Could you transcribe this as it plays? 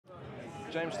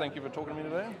James, thank you for talking to me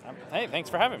today. Hey, thanks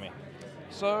for having me.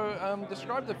 So,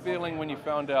 describe the feeling when you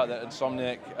found out that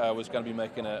Insomniac was going to be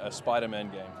making a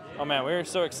Spider-Man game. Oh man, we were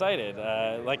so excited.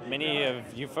 Like many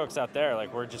of you folks out there,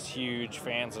 like we're just huge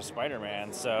fans of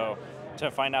Spider-Man. So to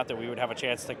find out that we would have a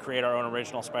chance to create our own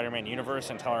original Spider-Man universe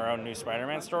and tell our own new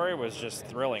Spider-Man story was just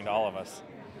thrilling to all of us.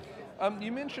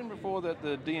 You mentioned before that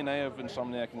the DNA of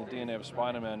Insomniac and the DNA of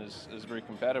Spider-Man is very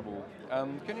compatible.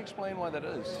 Can you explain why that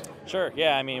is? Sure,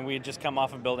 yeah, I mean, we had just come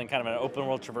off of building kind of an open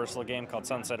world traversal game called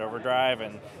Sunset Overdrive,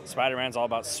 and Spider-Man's all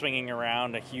about swinging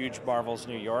around a huge Marvel's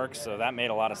New York, so that made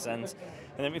a lot of sense.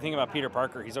 And then if you think about Peter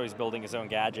Parker, he's always building his own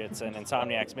gadgets, and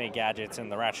Insomniac's made gadgets in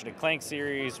the Ratchet & Clank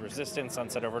series, Resistance,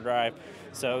 Sunset Overdrive,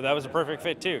 so that was a perfect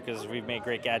fit too, because we've made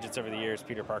great gadgets over the years.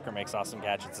 Peter Parker makes awesome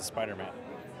gadgets as Spider-Man.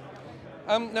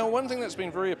 Now, one thing that's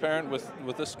been very apparent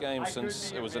with this game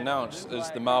since it was announced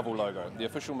is the Marvel logo. The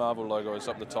official Marvel logo is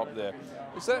up the top there.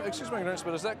 Is that, excuse my ignorance,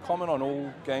 but is that common on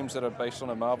all games that are based on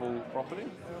a Marvel property?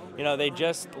 You know, they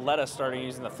just let us start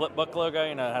using the flipbook logo,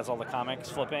 you know, it has all the comics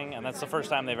flipping, and that's the first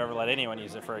time they've ever let anyone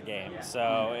use it for a game.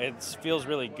 So it feels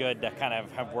really good to kind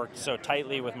of have worked so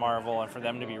tightly with Marvel and for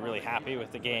them to be really happy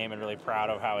with the game and really proud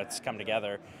of how it's come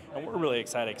together. And we're really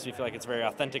excited because we feel like it's very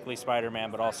authentically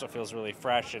Spider-Man, but also feels really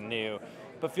fresh and new,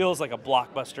 but feels like a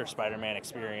blockbuster Spider-Man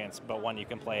experience, but one you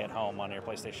can play at home on your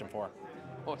PlayStation 4.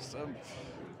 Awesome.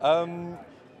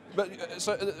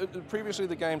 Previously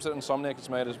the games that Insomniac has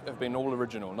made have been all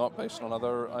original, not based on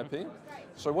other IP.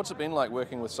 So what's it been like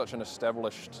working with such an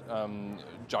established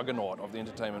juggernaut of the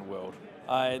entertainment world?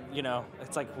 You know,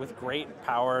 it's like with great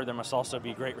power, there must also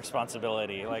be great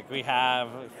responsibility. Like we have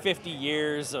 50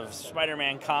 years of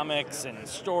Spider-Man comics and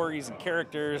stories and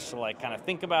characters to like kind of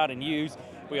think about and use.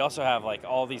 We also have like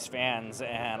all these fans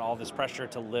and all this pressure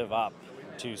to live up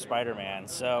to Spider-Man.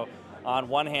 So on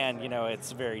one hand, you know,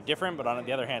 it's very different, but on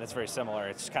the other hand, it's very similar.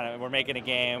 It's kind of, we're making a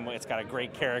game, it's got a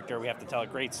great character, we have to tell a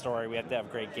great story, we have to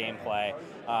have great gameplay.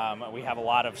 We have a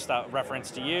lot of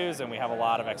reference to use, and we have a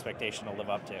lot of expectation to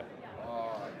live up to.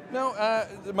 Now,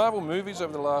 the Marvel movies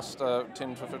over the last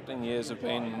 10 to 15 years have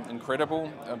been incredible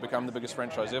and become the biggest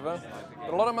franchise ever.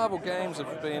 But a lot of Marvel games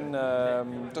have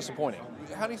been disappointing.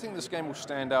 How do you think this game will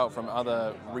stand out from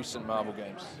other recent Marvel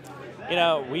games? You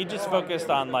know, we just focused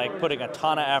on like putting a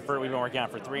ton of effort. We've been working on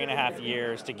it for 3.5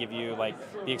 years to give you like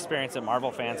the experience that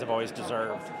Marvel fans have always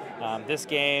deserved. This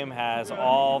game has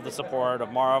all the support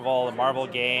of Marvel and Marvel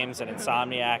Games and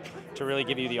Insomniac to really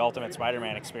give you the ultimate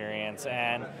Spider-Man experience.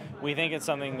 And we think it's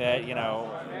something that, you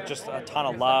know, just a ton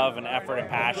of love and effort and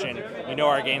passion. You know,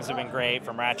 our games have been great,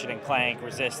 from Ratchet & Clank,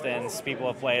 Resistance. People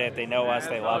have played it, they know us,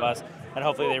 they love us, and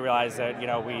hopefully they realize that, you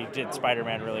know, we did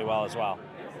Spider-Man really well as well.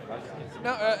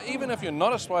 Now, even if you're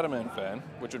not a Spider-Man fan,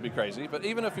 which would be crazy, but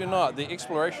even if you're not, the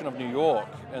exploration of New York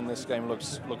in this game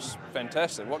looks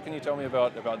fantastic. What can you tell me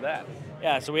about that?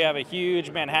 Yeah, so we have a huge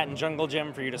Manhattan jungle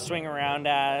gym for you to swing around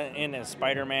in as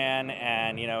Spider-Man,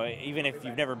 and you know, even if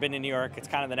you've never been to New York, it's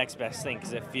kind of the next best thing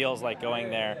because it feels like going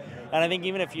there. And I think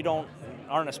even if you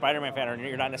aren't a Spider-Man fan or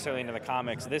you're not necessarily into the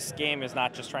comics, this game is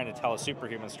not just trying to tell a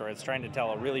superhuman story, it's trying to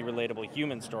tell a really relatable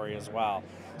human story as well.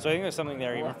 So I think there's something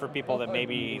there even for people that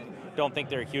maybe don't think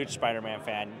they're a huge Spider-Man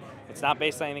fan. It's not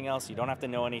based on anything else, you don't have to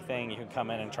know anything, you can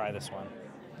come in and try this one.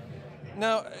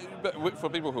 Now, but for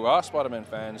people who are Spider-Man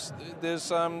fans, there's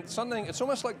something, it's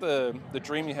almost like the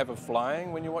dream you have of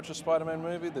flying when you watch a Spider-Man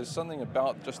movie. There's something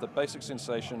about just the basic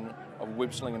sensation of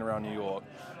web slinging around New York.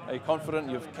 Are you confident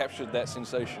you've captured that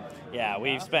sensation? Yeah,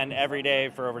 we've spent every day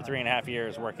for over 3.5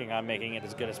 years working on making it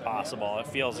as good as possible. It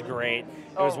feels great.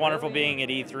 It was wonderful being at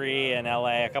E3 in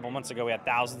LA. A couple months ago, we had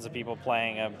thousands of people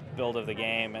playing a build of the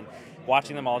game, and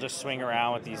watching them all just swing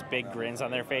around with these big grins on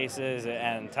their faces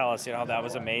and tell us, you know, that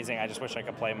was amazing, I just wish I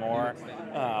could play more,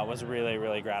 was really,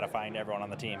 really gratifying to everyone on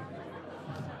the team.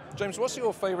 James, what's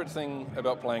your favorite thing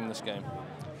about playing this game?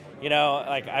 You know,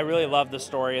 like I really love the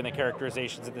story and the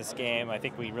characterizations of this game. I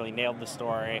think we really nailed the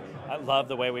story. I love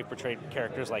the way we portrayed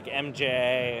characters like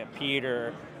MJ,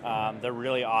 Peter. They're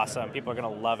really awesome. People are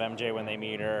going to love MJ when they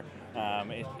meet her.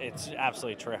 It's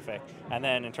absolutely terrific. And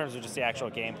then in terms of just the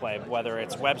actual gameplay, whether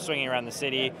it's web swinging around the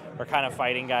city or kind of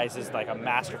fighting guys is like a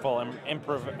masterful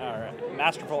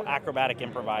acrobatic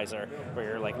improviser, where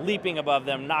you're like leaping above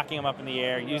them, knocking them up in the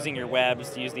air, using your webs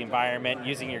to use the environment,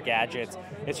 using your gadgets.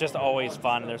 It's just always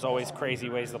fun. There's always crazy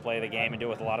ways to play the game and do it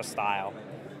with a lot of style.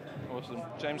 Awesome.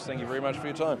 James, thank you very much for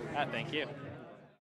your time. Thank you.